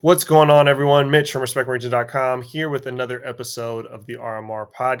What's going on, everyone? Mitch from RespectMortgage.com here with another episode of the RMR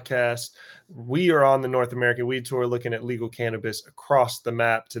podcast. We are on the North American Weed Tour looking at legal cannabis across the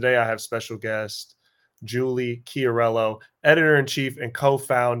map. Today, I have special guest Julie Chiarello, editor-in-chief and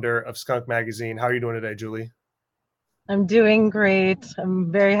co-founder of Skunk Magazine. How are you doing today, Julie? I'm doing great.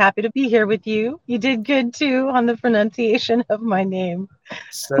 I'm very happy to be here with you. You did good too on the pronunciation of my name.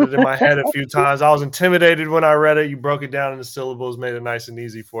 Said it in my head a few times. I was intimidated when I read it. You broke it down into syllables, made it nice and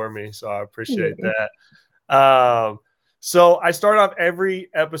easy for me. So I appreciate that. So I start off every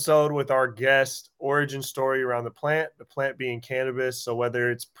episode with our guest origin story around the plant being cannabis. So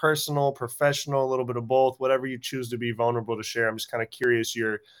whether it's personal, professional, a little bit of both, whatever you choose to be vulnerable to share. I'm just kind of curious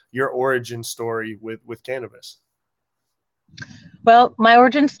your origin story with cannabis. Well, my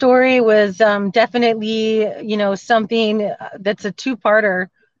origin story was definitely, something that's a two-parter,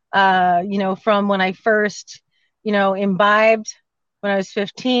 from when I first, imbibed when I was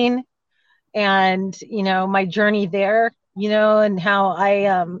 15 and, my journey there, and how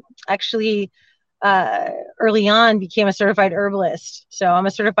I actually early on became a certified herbalist. So I'm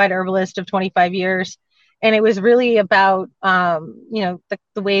a certified herbalist of 25 years. And it was really about, the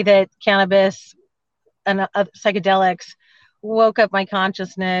way that cannabis and psychedelics woke up my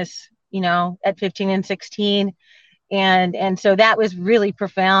consciousness, at 15 and 16. And so that was really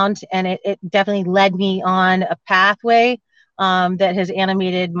profound. And it definitely led me on a pathway that has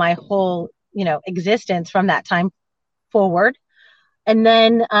animated my whole, existence from that time forward. And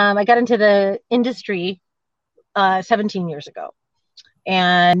then I got into the industry 17 years ago.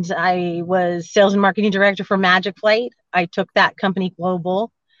 And I was sales and marketing director for Magic Flight. I took that company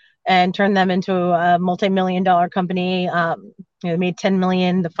global and turned them into a multi-million-dollar company. They made 10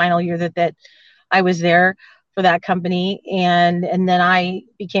 million the final year that I was there for that company, and then I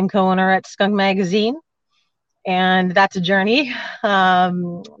became co-owner at Skunk Magazine, and that's a journey that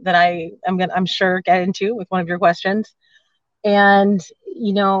I'm sure get into with one of your questions. And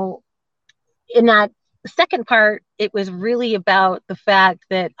in that second part, it was really about the fact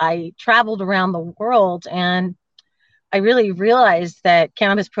that I traveled around the world and I really realized that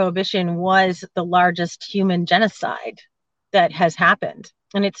cannabis prohibition was the largest human genocide that has happened.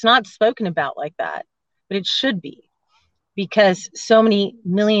 And it's not spoken about like that, but it should be, because so many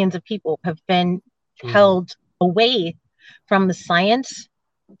millions of people have been held away from the science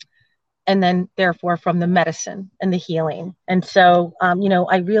and then therefore from the medicine and the healing. And so,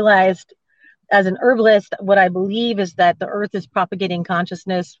 I realized as an herbalist, what I believe is that the earth is propagating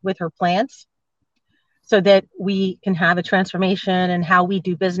consciousness with her plants so that we can have a transformation in how we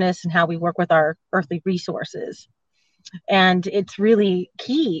do business and how we work with our earthly resources. And it's really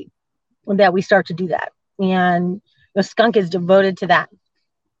key that we start to do that. And Skunk is devoted to that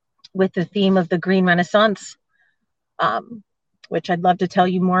with the theme of the Green Renaissance, which I'd love to tell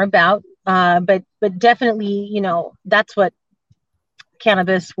you more about. But definitely, that's what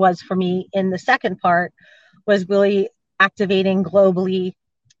cannabis was for me in the second part, was really activating globally,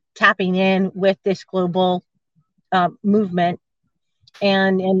 tapping in with this global movement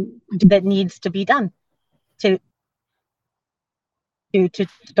and that needs to be done to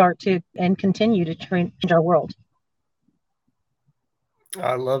start to and continue to change our world.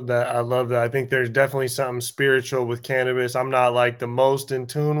 I love that. I love that. I think there's definitely something spiritual with cannabis. I'm not like the most in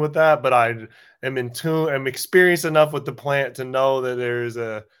tune with that, but I am in tune. I'm experienced enough with the plant to know that there's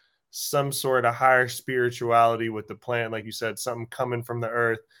some sort of higher spirituality with the plant. Like you said, something coming from the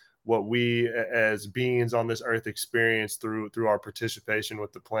earth, what we as beings on this earth experience through our participation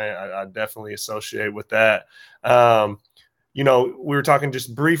with the plant. I definitely associate with that. We were talking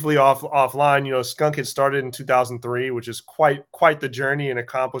just briefly offline. Skunk had started in 2003, which is quite the journey and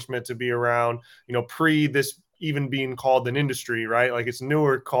accomplishment to be around, pre this even being called an industry, right? Like, it's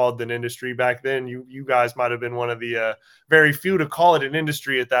newer called than industry. Back then, you guys might have been one of the very few to call it an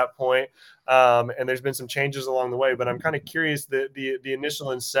industry at that point. And there's been some changes along the way, but I'm kind of curious the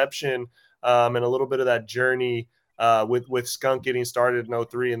initial inception and a little bit of that journey with Skunk getting started in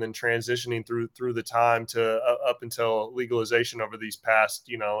 2003 and then transitioning through the time to up until legalization over these past,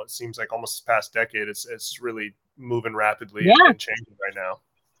 it seems like almost past decade. It's really moving rapidly and changing right now.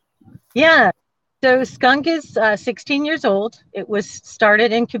 Yeah. So Skunk is 16 years old. It was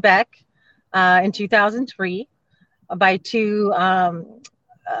started in Quebec in 2003 by two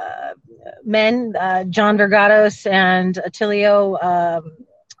men, John Vergados and Attilio.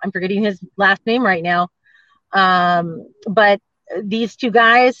 I'm forgetting his last name right now. But these two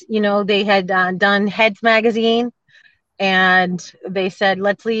guys, they had done Heads magazine, and they said,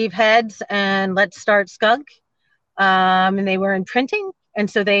 let's leave Heads and let's start Skunk. And they were in printing. And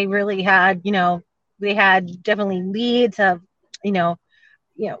so they really had, they had definitely leads of,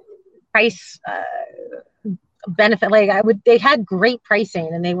 price benefit. They had great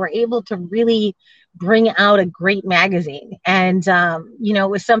pricing, and they were able to really bring out a great magazine. And, it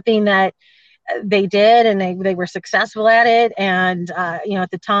was something that they did, and they were successful at it. And,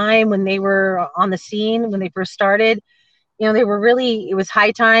 at the time when they were on the scene, when they first started, it was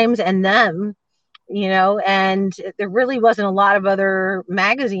High Times and them, and there really wasn't a lot of other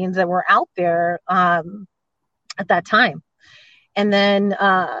magazines that were out there at that time. And then,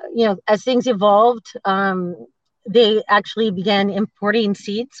 as things evolved, they actually began importing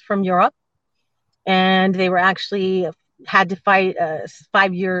seeds from Europe, and they were actually had to fight a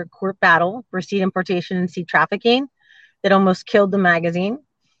 5-year court battle for seed importation and seed trafficking that almost killed the magazine.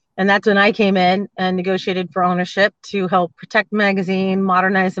 And that's when I came in and negotiated for ownership to help protect the magazine,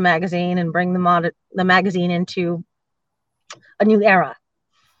 modernize the magazine, and bring the magazine into a new era.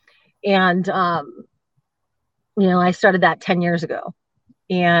 And, I started that 10 years ago,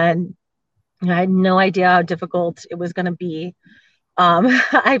 and I had no idea how difficult it was going to be.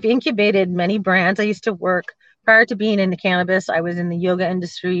 I've incubated many brands. I used to work, prior to being into cannabis, I was in the yoga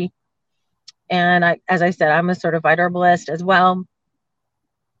industry. And as I said, I'm a certified herbalist as well.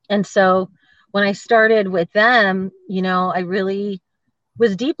 And so when I started with them, I really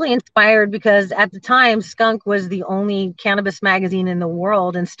was deeply inspired, because at the time, Skunk was the only cannabis magazine in the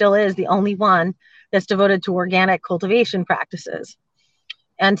world, and still is the only one that's devoted to organic cultivation practices.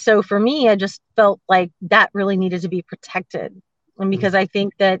 And so for me, I just felt like that really needed to be protected. And because I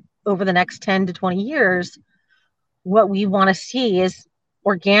think that over the next 10 to 20 years, what we want to see is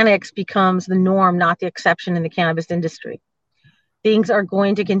organics becomes the norm, not the exception in the cannabis industry. Things are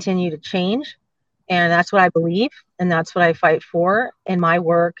going to continue to change. And that's what I believe. And that's what I fight for in my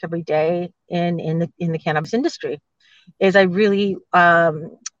work every day in the cannabis industry, is I really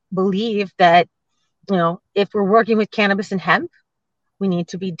believe that, if we're working with cannabis and hemp, we need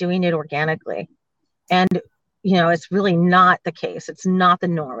to be doing it organically. And, it's really not the case. It's not the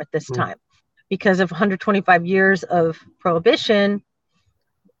norm at this time. Because of 125 years of prohibition,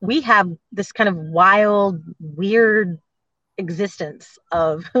 we have this kind of wild, weird existence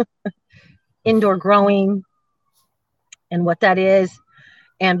of indoor growing and what that is.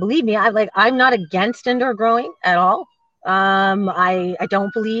 And believe me, I'm not against indoor growing at all. I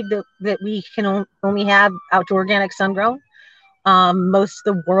don't believe that we can only have outdoor organic sun grown. Most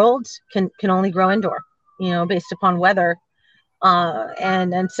of the world can only grow indoor, based upon weather.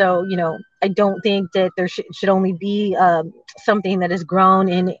 And so, I don't think that there should only be something that is grown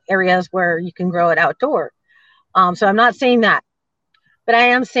in areas where you can grow it outdoor. So I'm not saying that, but I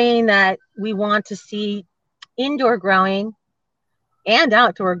am saying that we want to see indoor growing and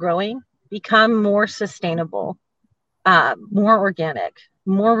outdoor growing become more sustainable, more organic,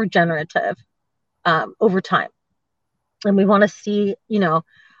 more regenerative over time. And we want to see,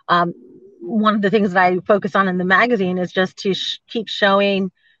 one of the things that I focus on in the magazine is just to keep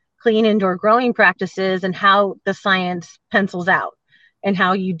showing clean indoor growing practices and how the science pencils out, and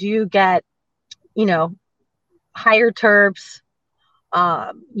how you do get, higher terps,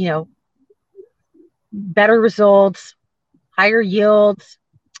 better results, higher yields,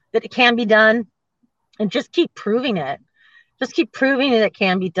 that it can be done, and just keep proving it. Just keep proving that it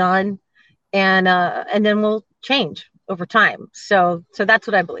can be done, and then we'll change over time. So that's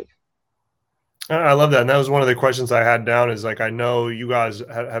what I believe. I love that. And that was one of the questions I had down, is I know you guys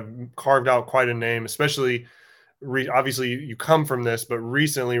have carved out quite a name, especially obviously you come from this, but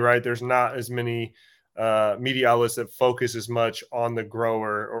recently, right, there's not as many media outlets that focus as much on the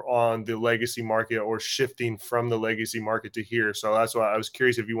grower or on the legacy market, or shifting from the legacy market to here. So that's why I was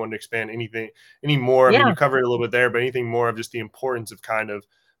curious if you wanted to expand any more. I mean, you covered it a little bit there, but anything more of just the importance of kind of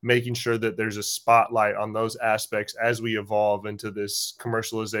making sure that there's a spotlight on those aspects as we evolve into this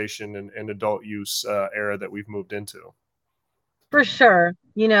commercialization and adult use era that we've moved into. For sure.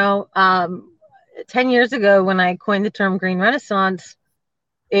 10 years ago, when I coined the term Green Renaissance,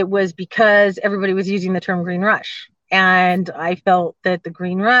 it was because everybody was using the term Green Rush. And I felt that the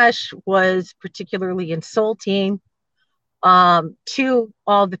Green Rush was particularly insulting to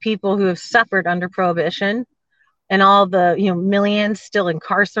all the people who have suffered under Prohibition, and all the millions still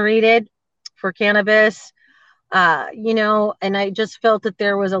incarcerated for cannabis, and I just felt that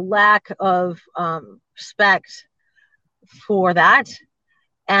there was a lack of respect for that,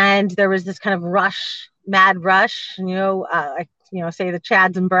 and there was this kind of rush, mad rush. Say the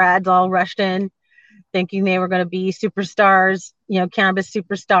Chads and Brads all rushed in, thinking they were going to be superstars, cannabis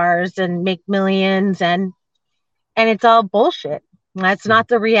superstars, and make millions, and it's all bullshit. That's not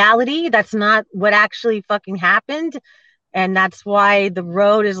the reality. That's not what actually fucking happened. And that's why the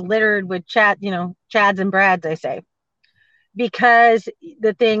road is littered with Chads and Brads, I say. because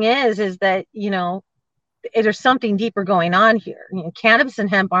the thing is that, there's something deeper going on here. Cannabis and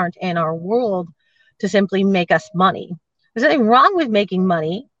hemp aren't in our world to simply make us money. There's nothing wrong with making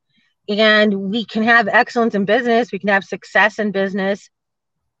money, and we can have excellence in business. We can have success in business.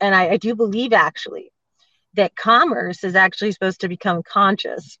 And I do believe actually that commerce is actually supposed to become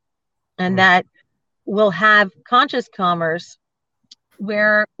conscious, and that we'll have conscious commerce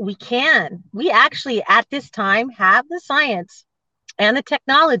where we actually at this time have the science and the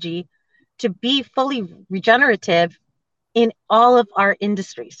technology to be fully regenerative in all of our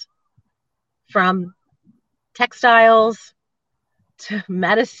industries, from textiles to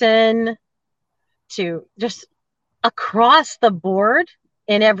medicine to just across the board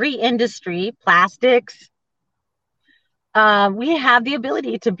in every industry, plastics. We have the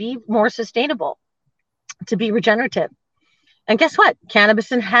ability to be more sustainable, to be regenerative. And guess what?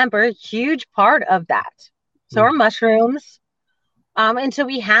 Cannabis and hemp are a huge part of that. So are mushrooms. And so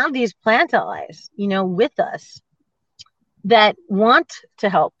we have these plant allies, with us that want to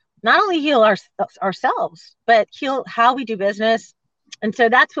help not only heal ourselves, but heal how we do business. And so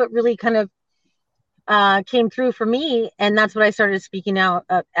that's what really kind of came through for me. And that's what I started speaking out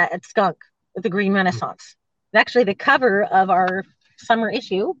at Skunk with the Green Renaissance. Actually, the cover of our summer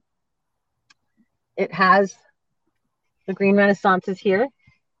issue, it has the Green Renaissance is here.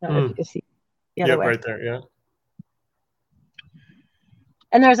 I don't know if you can see the other way. Right there, yeah.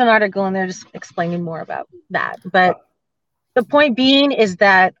 And there's an article in there just explaining more about that. But the point being is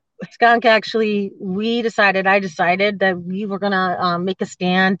that Skunk actually, I decided that we were going to make a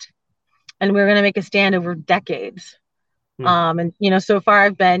stand, and we were going to make a stand over decades. And, so far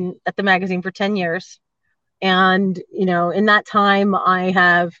I've been at the magazine for 10 years. And, in that time I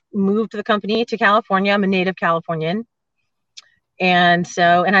have moved the company to California. I'm a native Californian. And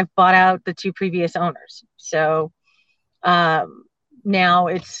I've bought out the two previous owners. So, now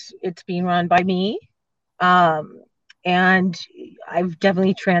it's being run by me. And I've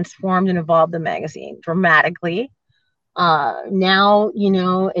definitely transformed and evolved the magazine dramatically. Now,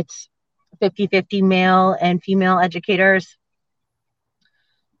 it's 50-50 male and female educators.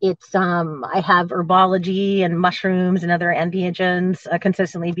 It's I have herbology and mushrooms and other entheogens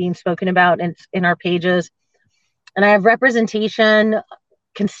consistently being spoken about in our pages. And I have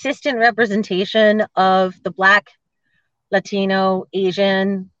consistent representation of the Black, Latino,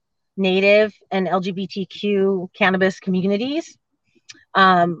 Asian, Native, and LGBTQ cannabis communities.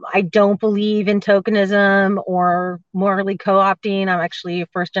 I don't believe in tokenism or morally co-opting. I'm actually a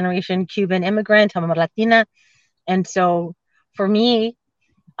first-generation Cuban immigrant. I'm a Latina. And so for me,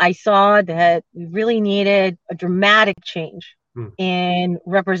 I saw that we really needed a dramatic change in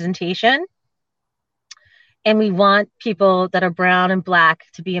representation. And we want people that are brown and Black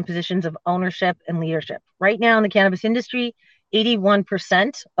to be in positions of ownership and leadership. Right now in the cannabis industry,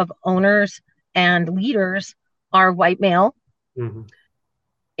 81% of owners and leaders are white male.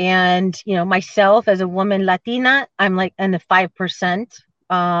 And, myself as a woman Latina, I'm like in the 5%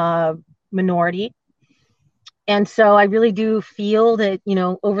 minority. And so I really do feel that,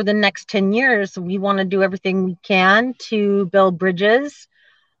 over the next 10 years, we want to do everything we can to build bridges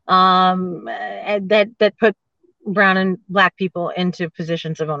that put brown and Black people into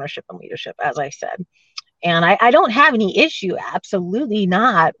positions of ownership and leadership, as I said. And I don't have any issue, absolutely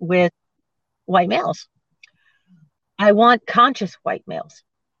not, with white males. I want conscious white males.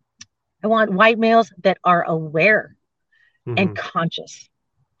 I want white males that are aware and conscious.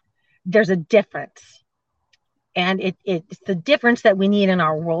 There's a difference. And it's the difference that we need in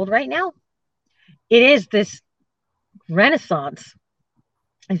our world right now. It is this renaissance.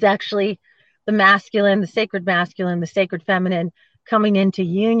 It's actually the masculine, the sacred feminine coming into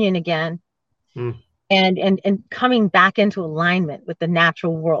union again. And coming back into alignment with the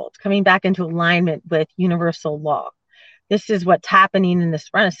natural world, coming back into alignment with universal law. This is what's happening in this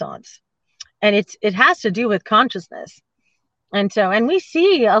renaissance. And it has to do with consciousness. And we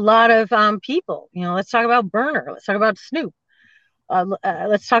see a lot of people, let's talk about Burner. Let's talk about Snoop.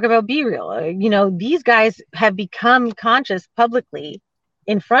 Let's talk about Be Real. These guys have become conscious publicly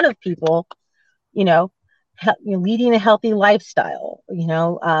in front of people, leading a healthy lifestyle,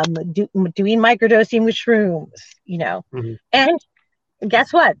 doing microdosing with shrooms, and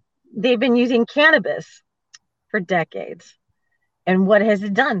guess what? They've been using cannabis for decades. And what has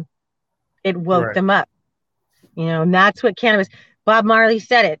it done? It woke them up. And that's what cannabis, Bob Marley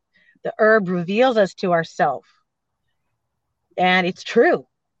said it, the herb reveals us to ourselves. And it's true.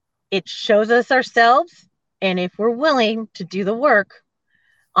 It shows us ourselves. And if we're willing to do the work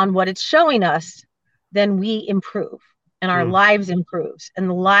on what it's showing us, then we improve and our lives improves and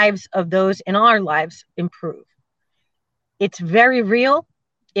the lives of those in our lives improve. It's very real.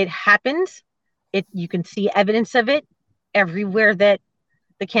 It happens. You can see evidence of it everywhere that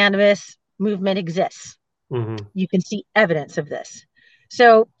the cannabis movement exists. Mm-hmm. You can see evidence of this.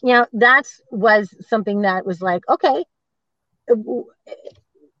 So, that was something that was like, okay,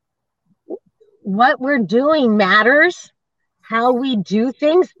 what we're doing matters. How we do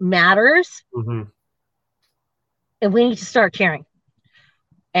things matters. Mm-hmm. And we need to start caring.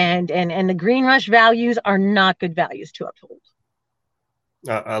 And the green rush values are not good values to uphold.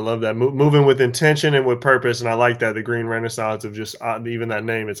 I love that. Moving with intention and with purpose. And I like that. The Green Renaissance of just even that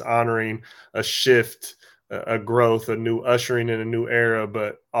name, it's honoring a shift, a growth, a new ushering in a new era,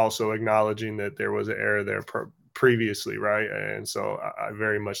 but also acknowledging that there was an era there previously. Right. And so I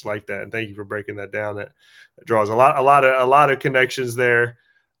very much like that. And thank you for breaking that down. That draws a lot of connections there.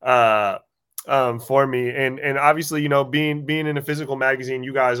 For me, and obviously, being in a physical magazine,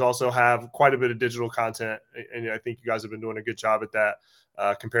 you guys also have quite a bit of digital content, and I think you guys have been doing a good job at that,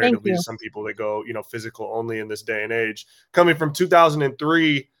 comparatively to some people that go, physical only in this day and age. Coming from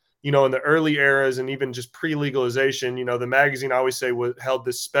 2003, in the early eras and even just pre-legalization, the magazine, I always say, held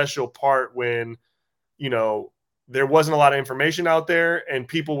this special part when, there wasn't a lot of information out there and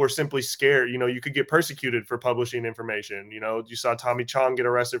people were simply scared. You could get persecuted for publishing information. You saw Tommy Chong get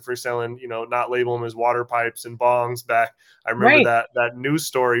arrested for selling, not label them as water pipes and bongs back. I remember that news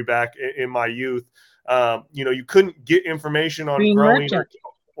story back in my youth. You couldn't get information on Green growing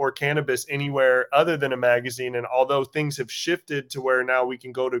or cannabis anywhere other than a magazine. And although things have shifted to where now we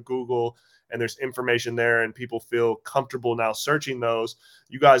can go to Google and there's information there and people feel comfortable now searching those,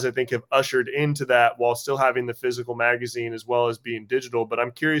 you guys, I think, have ushered into that while still having the physical magazine as well as being digital. But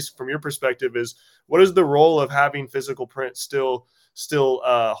I'm curious from your perspective, what is the role of having physical print still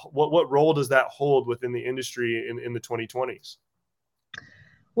what role does that hold within the industry in the 2020s?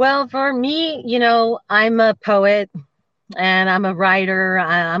 Well, for me, I'm a poet and I'm a writer.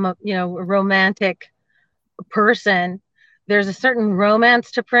 I'm a, a romantic person. There's a certain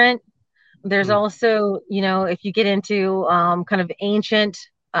romance to print. There's also, if you get into kind of ancient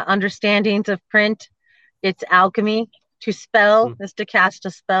understandings of print, it's alchemy. To spell is to cast a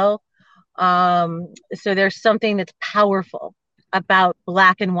spell. So there's something that's powerful about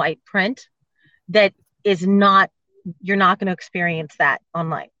black and white print that is not, you're not going to experience that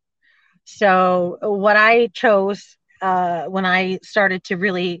online. So what I chose when I started to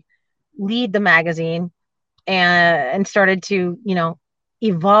really lead the magazine and started to,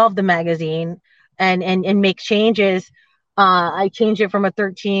 evolve the magazine and make changes. I changed it from a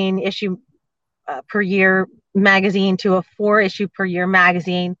 13 issue per year magazine to a 4 issue per year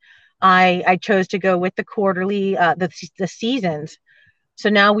magazine. I chose to go with the quarterly, the seasons.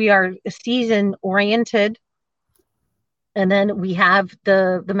 So now we are season oriented. And then we have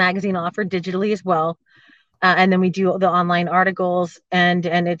the magazine offered digitally as well. And then we do the online articles, and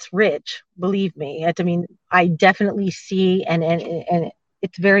it's rich. Believe me. I definitely see, and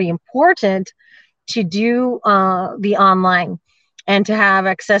it's very important to do the online and to have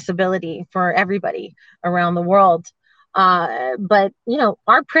accessibility for everybody around the world. But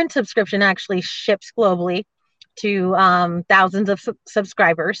our print subscription actually ships globally to thousands of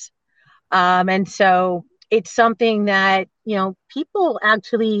subscribers, and so it's something that people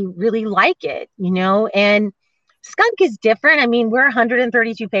actually really like it, and Skunk is different. We're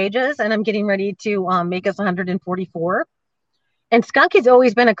 132 pages and I'm getting ready to make us 144. And Skunk has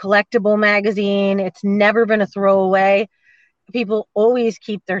always been a collectible magazine. It's never been a throwaway. People always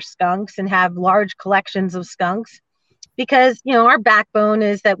keep their skunks and have large collections of skunks because, our backbone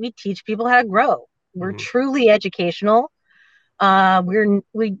is that we teach people how to grow. We're truly educational. We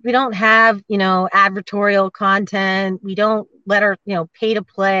don't have, advertorial content. We don't let our, pay to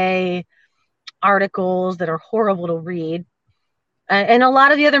play articles that are horrible to read. And a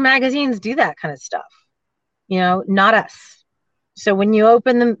lot of the other magazines do that kind of stuff, not us. So when you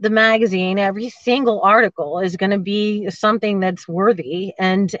open the magazine, every single article is going to be something that's worthy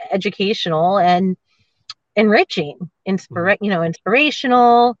and educational and enriching,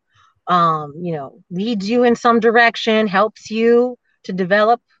 inspirational, leads you in some direction, helps you to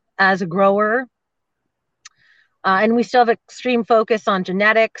develop as a grower. And we still have extreme focus on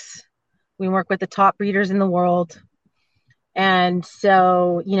genetics. We work with the top breeders in the world. And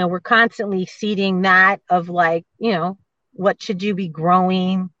so, we're constantly seeding that of like, what should you be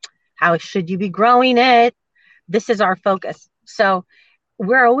growing? How should you be growing it? This is our focus. So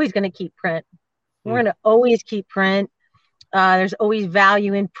we're always going to keep print. We're going to always keep print. There's always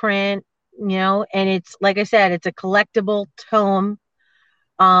value in print, and it's, like I said, it's a collectible tome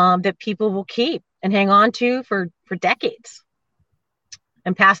that people will keep and hang on to for decades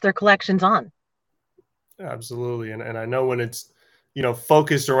and pass their collections on. Absolutely. And I know when it's,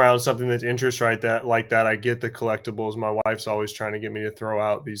 focused around something that's interest right that like that, I get the collectibles. My wife's always trying to get me to throw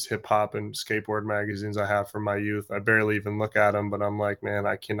out these hip hop and skateboard magazines I have from my youth. I barely even look at them, but I'm like, man,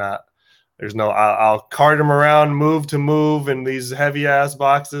 I cannot. There's no. I'll cart them around, move to move, in these heavy ass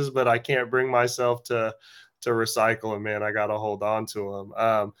boxes, but I can't bring myself to recycle them. Man, I gotta hold on to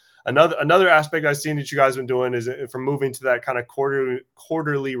them. Another aspect I've seen that you guys have been doing is from moving to that kind of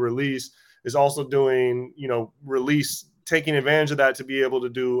quarterly release is also doing, release, taking advantage of that to be able to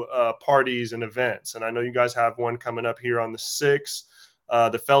do parties and events. And I know you guys have one coming up here on the 6th,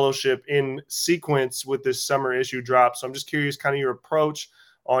 the fellowship in sequence with this summer issue drop. So I'm just curious kind of your approach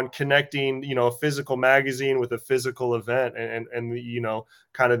on connecting, a physical magazine with a physical event and the,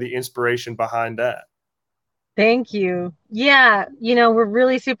 kind of the inspiration behind that. Thank you. Yeah, we're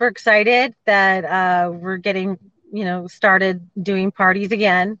really super excited that we're getting, started doing parties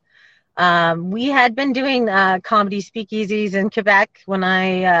again. We had been doing comedy speakeasies in Quebec when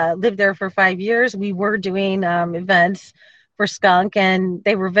I lived there for 5 years. We were doing events for Skunk, and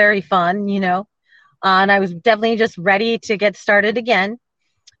they were very fun, and I was definitely just ready to get started again.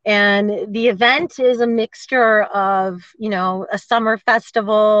 And the event is a mixture of, a summer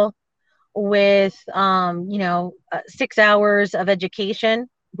festival with, 6 hours of education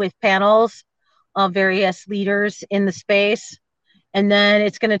with panels of various leaders in the space. And then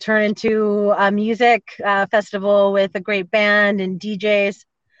it's going to turn into a music festival with a great band and DJs,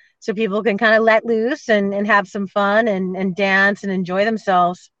 so people can kind of let loose and have some fun and dance and enjoy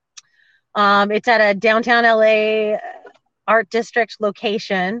themselves. It's at a downtown LA art district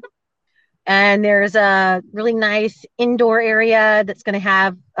location. And there's a really nice indoor area that's going to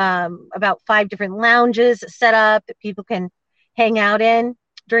have about 5 different lounges set up that people can hang out in.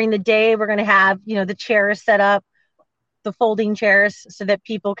 During the day, we're going to have, the chairs set up, the folding chairs, so that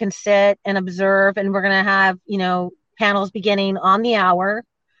people can sit and observe. And we're going to have, panels beginning on the hour,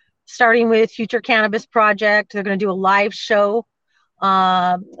 starting with Future Cannabis Project. They're going to do a live show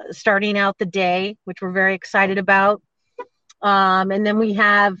starting out the day, which we're very excited about. And then we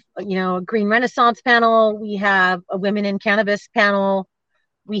have, a Green Renaissance panel. We have a Women in Cannabis panel.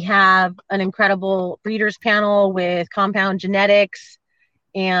 We have an incredible breeders panel with Compound Genetics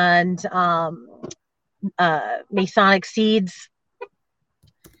and Masonic Seeds.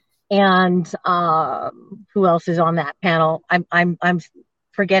 And who else is on that panel? I'm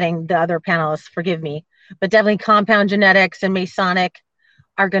forgetting the other panelists. Forgive me, but definitely Compound Genetics and Masonic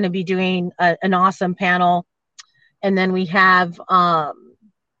are going to be doing an awesome panel. And then we have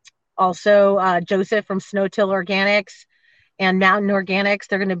also Joseph from Snow Till Organics and Mountain Organics.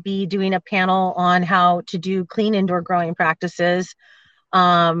 They're going to be doing a panel on how to do clean indoor growing practices,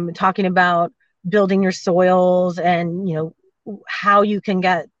 talking about building your soils and, how you can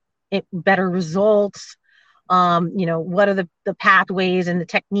get better results. What are the pathways and the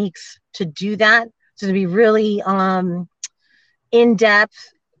techniques to do that? So to be really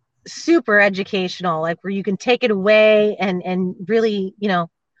in-depth, super educational, like where you can take it away and really,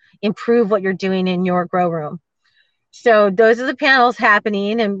 improve what you're doing in your grow room. So those are the panels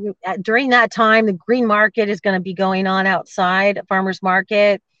happening. And during that time, the green market is going to be going on outside, farmers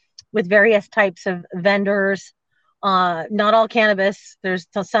market, with various types of vendors. Not all cannabis. There's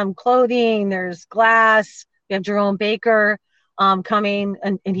some clothing, there's glass. We have Jerome Baker coming,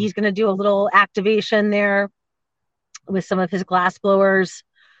 and he's going to do a little activation there with some of his glass blowers.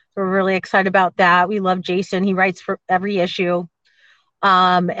 We're really excited about that. We love Jason. He writes for every issue.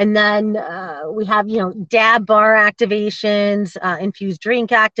 And then we have, dab bar activations, infused drink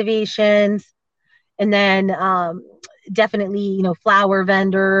activations, and then definitely, flower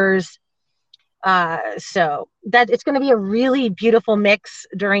vendors. So that it's going to be a really beautiful mix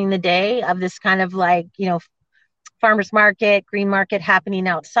during the day of this kind of like, farmers market, green market happening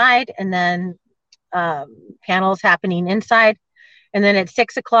outside, and then panels happening inside. And then at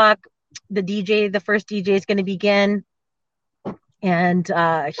 6 o'clock, the first DJ is going to begin, and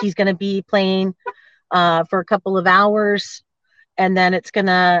he's going to be playing for a couple of hours. And then we're going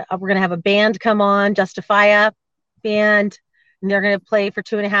to have a band come on, Justifia band, and they're going to play for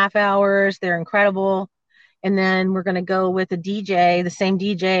 2.5 hours. They're incredible. And then we're going to go with a DJ. The same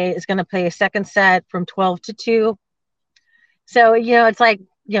DJ is going to play a second set from 12 to 2. So, it's like,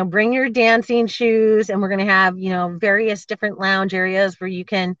 bring your dancing shoes, and we're going to have, various different lounge areas where you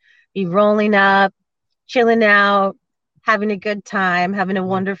can be rolling up, chilling out, having a good time, having a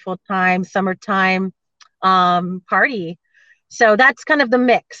wonderful time, summertime party. So that's kind of the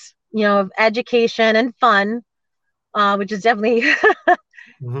mix, of education and fun, which is definitely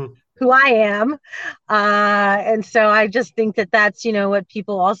who I am. And so I just think that that's, what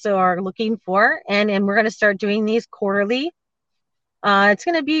people also are looking for. And we're going to start doing these quarterly. It's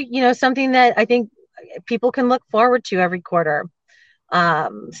going to be, something that I think people can look forward to every quarter.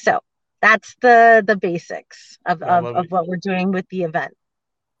 So that's the basics of, I of, love of it. what we're doing with the event.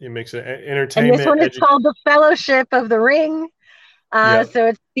 It makes it And this entertainment, one is called the Fellowship of the Ring. Yep. So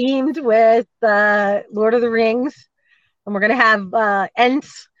it's themed with Lord of the Rings. And we're going to have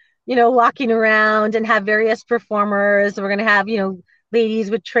Ents, walking around and have various performers. We're going to have,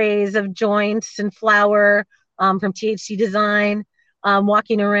 ladies with trays of joints and flour from THC Design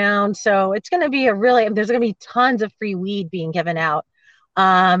walking around. So it's going to be there's going to be tons of free weed being given out.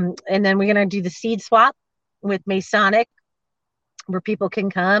 And then we're going to do the seed swap with Masonic, where people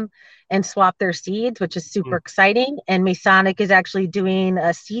can come and swap their seeds, which is super exciting. And Masonic is actually doing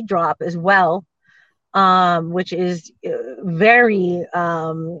a seed drop as well, which is very,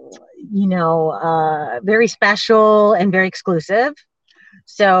 very special and very exclusive.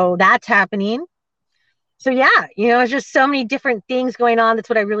 So that's happening. So yeah, it's just so many different things going on. That's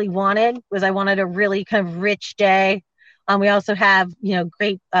what I really wanted. I wanted a really kind of rich day. We also have,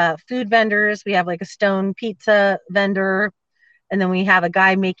 great food vendors. We have like a stone pizza vendor, and then we have a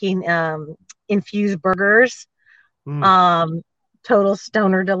guy making infused burgers. Total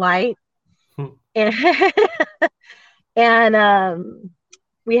stoner delight. And, and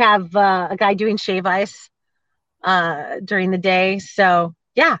we have a guy doing shave ice during the day. So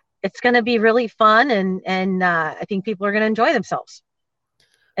yeah, it's going to be really fun, and I think people are going to enjoy themselves.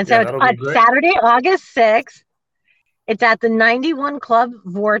 And so it's that'll be on great. Saturday, August 6th. It's at the 91 Club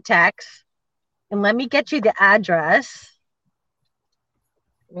Vortex. And let me get you the address.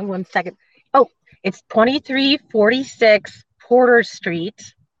 Give me 1 second. Oh, it's 2346 Porter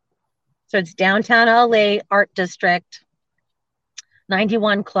Street. So it's downtown LA Art District,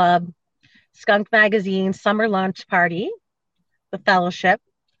 91 Club, Skunk Magazine, Summer Lunch Party, the Fellowship.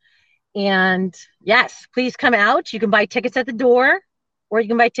 And yes, please come out. You can buy tickets at the door, or you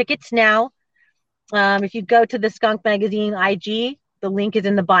can buy tickets now. If you go to the Skunk Magazine IG, the link is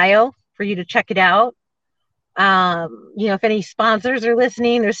in the bio for you to check it out. If any sponsors are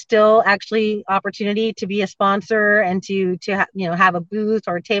listening, there's still actually opportunity to be a sponsor and to have a booth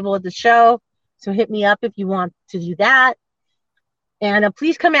or a table at the show. So hit me up if you want to do that. And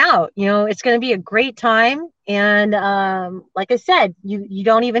please come out. It's going to be a great time. And like I said, you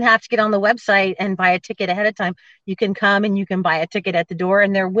don't even have to get on the website and buy a ticket ahead of time. You can come and you can buy a ticket at the door,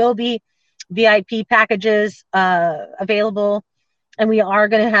 and there will be VIP packages available. And we are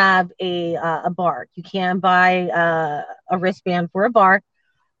going to have a bar. You can buy a wristband for a bar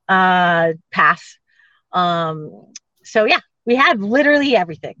pass. So yeah, we have literally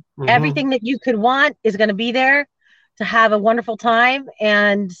everything. Everything that you could want is going to be there to have a wonderful time.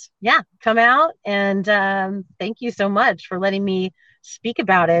 And yeah, come out. And thank you so much for letting me speak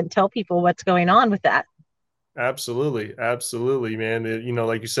about it and tell people what's going on with that. Absolutely. Absolutely, man.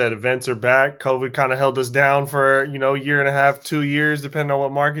 Like you said, events are back. COVID kind of held us down for, a year and a half, 2 years, depending on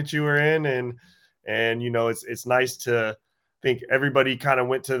what market you were in. And it's nice to think everybody kind of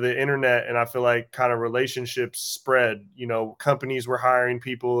went to the internet, and I feel like kind of relationships spread. Companies were hiring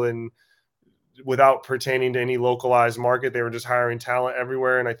people, and without pertaining to any localized market, they were just hiring talent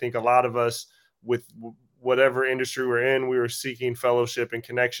everywhere. And I think a lot of us, with whatever industry we're in, we were seeking fellowship and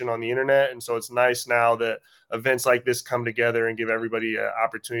connection on the internet. And so it's nice now that events like this come together and give everybody an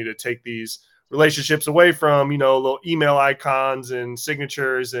opportunity to take these relationships away from, little email icons and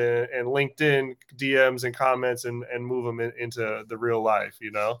signatures and LinkedIn DMs and comments, and move them into the real life,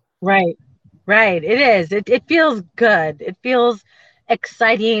 Right. It is. It feels good. It feels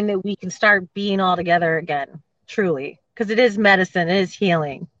exciting that we can start being all together again, truly, because it is medicine. It is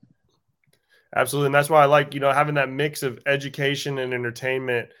healing. Absolutely. And that's why I like, having that mix of education and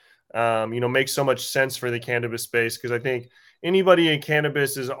entertainment, makes so much sense for the cannabis space. Because I think anybody in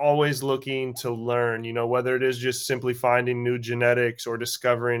cannabis is always looking to learn, whether it is just simply finding new genetics or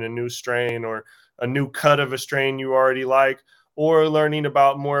discovering a new strain or a new cut of a strain you already like, or learning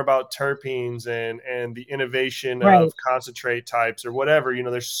more about terpenes and the innovation of concentrate types or whatever.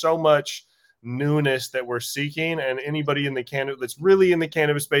 There's so much newness that we're seeking, and anybody in the cannabis that's really in the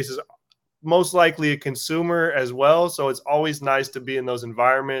cannabis space is most likely a consumer as well. So it's always nice to be in those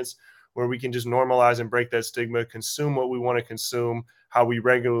environments where we can just normalize and break that stigma, consume what we want to consume, how we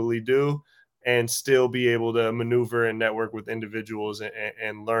regularly do, and still be able to maneuver and network with individuals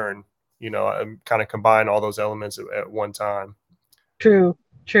and learn, and kind of combine all those elements at one time. True.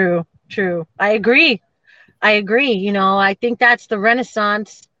 I agree. I think that's the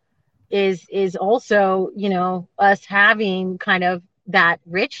Renaissance is also, us having kind of that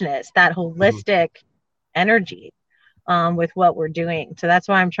richness, that Mhm. holistic energy with what we're doing. So that's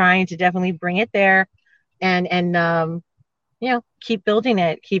why I'm trying to definitely bring it there, and keep building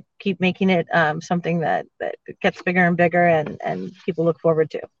it, keep making it something that gets bigger and bigger, and people look forward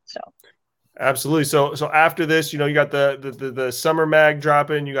to. So Absolutely. So after this, you got the summer mag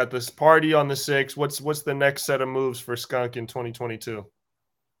dropping. You got this party on the 6th. What's the next set of moves for Skunk in 2022?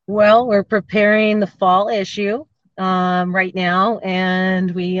 well, we're preparing the fall issue right now,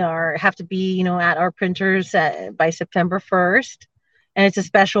 and we have to be at our printers by September 1st, and it's a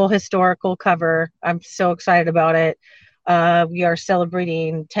special historical cover. I'm so excited about it. We are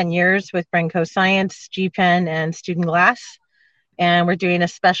celebrating 10 years with Grenco Science, G-Pen, and Student Glass, and we're doing a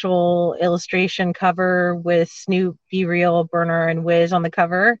special illustration cover with Snoop, Be Real, Burner, and Wiz on the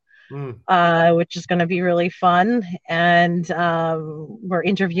cover, Mm. which is going to be really fun. And we're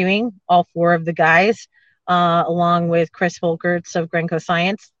interviewing all four of the guys, along with Chris Volkerts of Grenco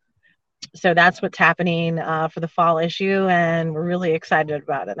Science. So that's what's happening for the fall issue, and we're really excited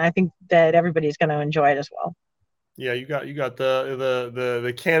about it. And I think that everybody's going to enjoy it as well. Yeah, you got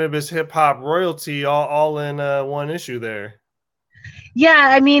the cannabis hip hop royalty all in one issue there. Yeah,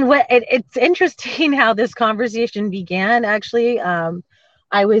 I mean, it's interesting how this conversation began. Actually,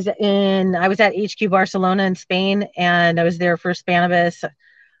 I was at HQ Barcelona in Spain, and I was there for Spannabis.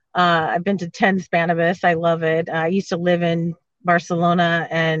 I've been to 10 Spannabis. I love it. I used to live in Barcelona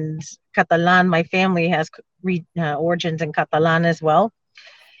and Catalan. My family has origins in Catalan as well,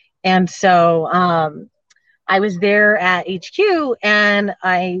 and so I was there at HQ, and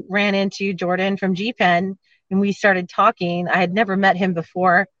I ran into Jordan from G-Pen, and we started talking. I had never met him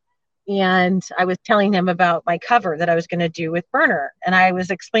before, and I was telling him about my cover that I was going to do with Burner, and I was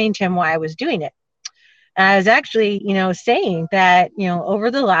explaining to him why I was doing it. And I was actually, saying that,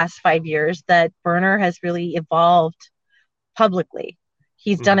 over the last 5 years, that Burner has really evolved publicly.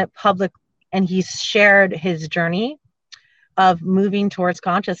 He's done Mhm. it publicly, and he's shared his journey of moving towards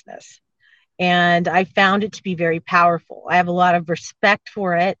consciousness. And I found it to be very powerful. I have a lot of respect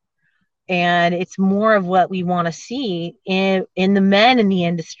for it, and it's more of what we want to see in the men in the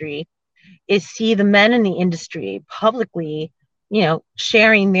industry, is see the men in the industry publicly,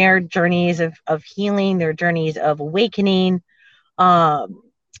 sharing their journeys of healing, their journeys of awakening. Um,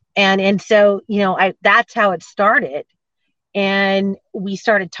 and so, that's how it started. And we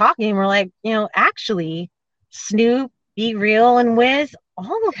started talking, and we're like, actually, Snoop, Be Real, and Wiz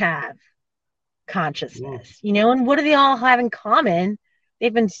all have Mm. consciousness, and what do they all have in common?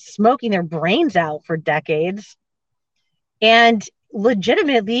 They've been smoking their brains out for decades, and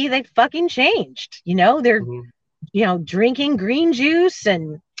legitimately they fucking changed. They're Mhm. drinking green juice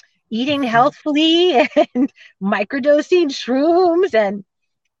and eating healthfully and microdosing shrooms, and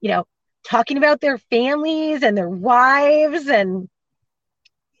you know talking about their families and their wives. And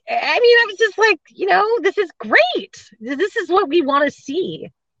I mean, I was just like, this is great. This is what we want to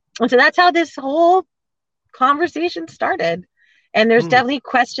see. And so that's how this whole conversation started. And there's Mm. definitely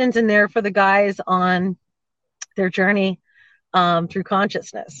questions in there for the guys on their journey through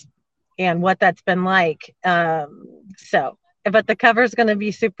consciousness and what that's been like. But the cover is going to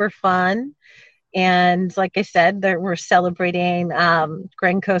be super fun. And like I said, we're celebrating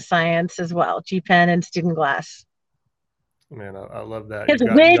Grenco Science as well, G-Pen and Student Glass. Man, I love that. Because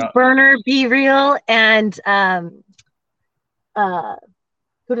Wiz, Burner, Be Real, and uh,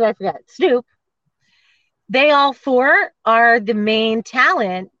 who did I forget? Snoop. They all four are the main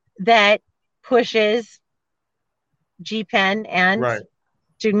talent that pushes G-Pen and right.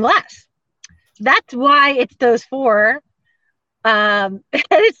 Student Glass. That's why it's those four. And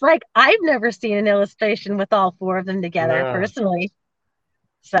it's like I've never seen an illustration with all four of them together No. personally.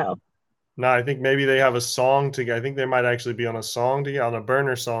 So No, I think maybe they have a song together. I think they might actually be on a song together, on a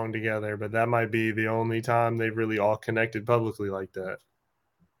Burner song together, but that might be the only time they've really all connected publicly like that.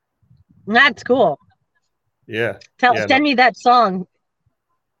 that's cool. Yeah. Yeah. Send No, me that song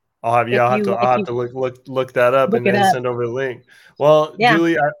I'll have to if look that up look and it then up. send over the link. Well, Yeah.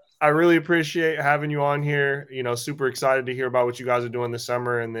 Julie, I really appreciate having you on here. Super excited to hear about what you guys are doing this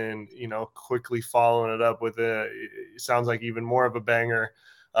summer, and then quickly following it up with it sounds like even more of a banger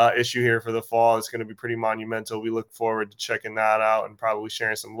issue here for the fall. It's going to be pretty monumental. We look forward to checking that out and probably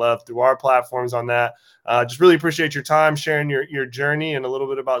sharing some love through our platforms on that. Just really appreciate your time, sharing your journey and a little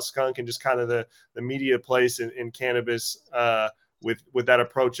bit about Skunk and just kind of the media place in cannabis with that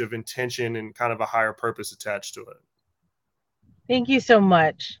approach of intention and kind of a higher purpose attached to it. Thank you so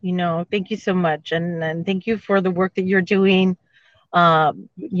much. Thank you so much. And thank you for the work that you're doing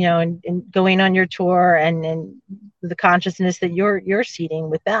and going on your tour and the consciousness that you're seeding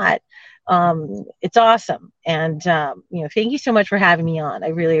with that. It's awesome. And, thank you so much for having me on. I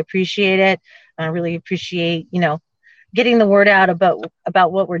really appreciate it. I really appreciate, getting the word out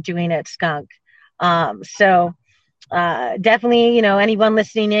about what we're doing at Skunk. Definitely, anyone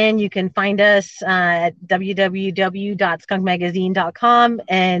listening in, you can find us at www.skunkmagazine.com,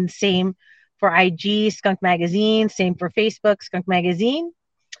 and same for IG, Skunk Magazine, same for Facebook, Skunk Magazine.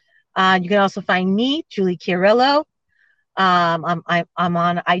 You can also find me, Julie Chiarillo. I'm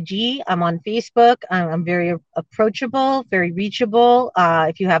on IG, I'm on Facebook. I'm very approachable, very reachable.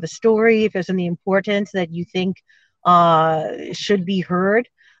 If you have a story, if there's something important that you think should be heard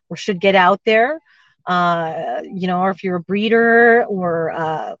or should get out there, or if you're a breeder or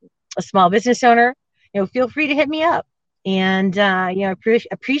a small business owner, feel free to hit me up. And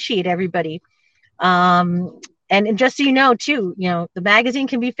appreciate everybody. And just so you know, too, the magazine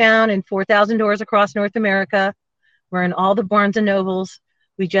can be found in 4,000 doors across North America. We're in all the Barnes and Nobles.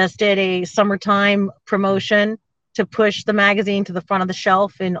 We just did a summertime promotion to push the magazine to the front of the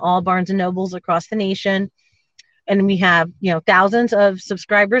shelf in all Barnes and Nobles across the nation. And we have, thousands of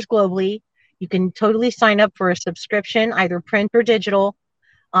subscribers globally. You can totally sign up for a subscription, either print or digital.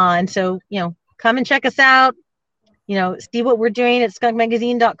 And so, come and check us out. See what we're doing at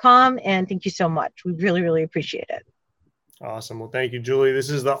skunkmagazine.com. And thank you so much. We really, really appreciate it. Awesome. Well, thank you, Julie. This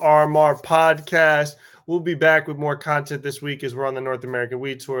is the RMR podcast. We'll be back with more content this week as we're on the North American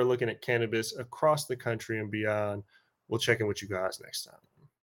Weed Tour looking at cannabis across the country and beyond. We'll check in with you guys next time.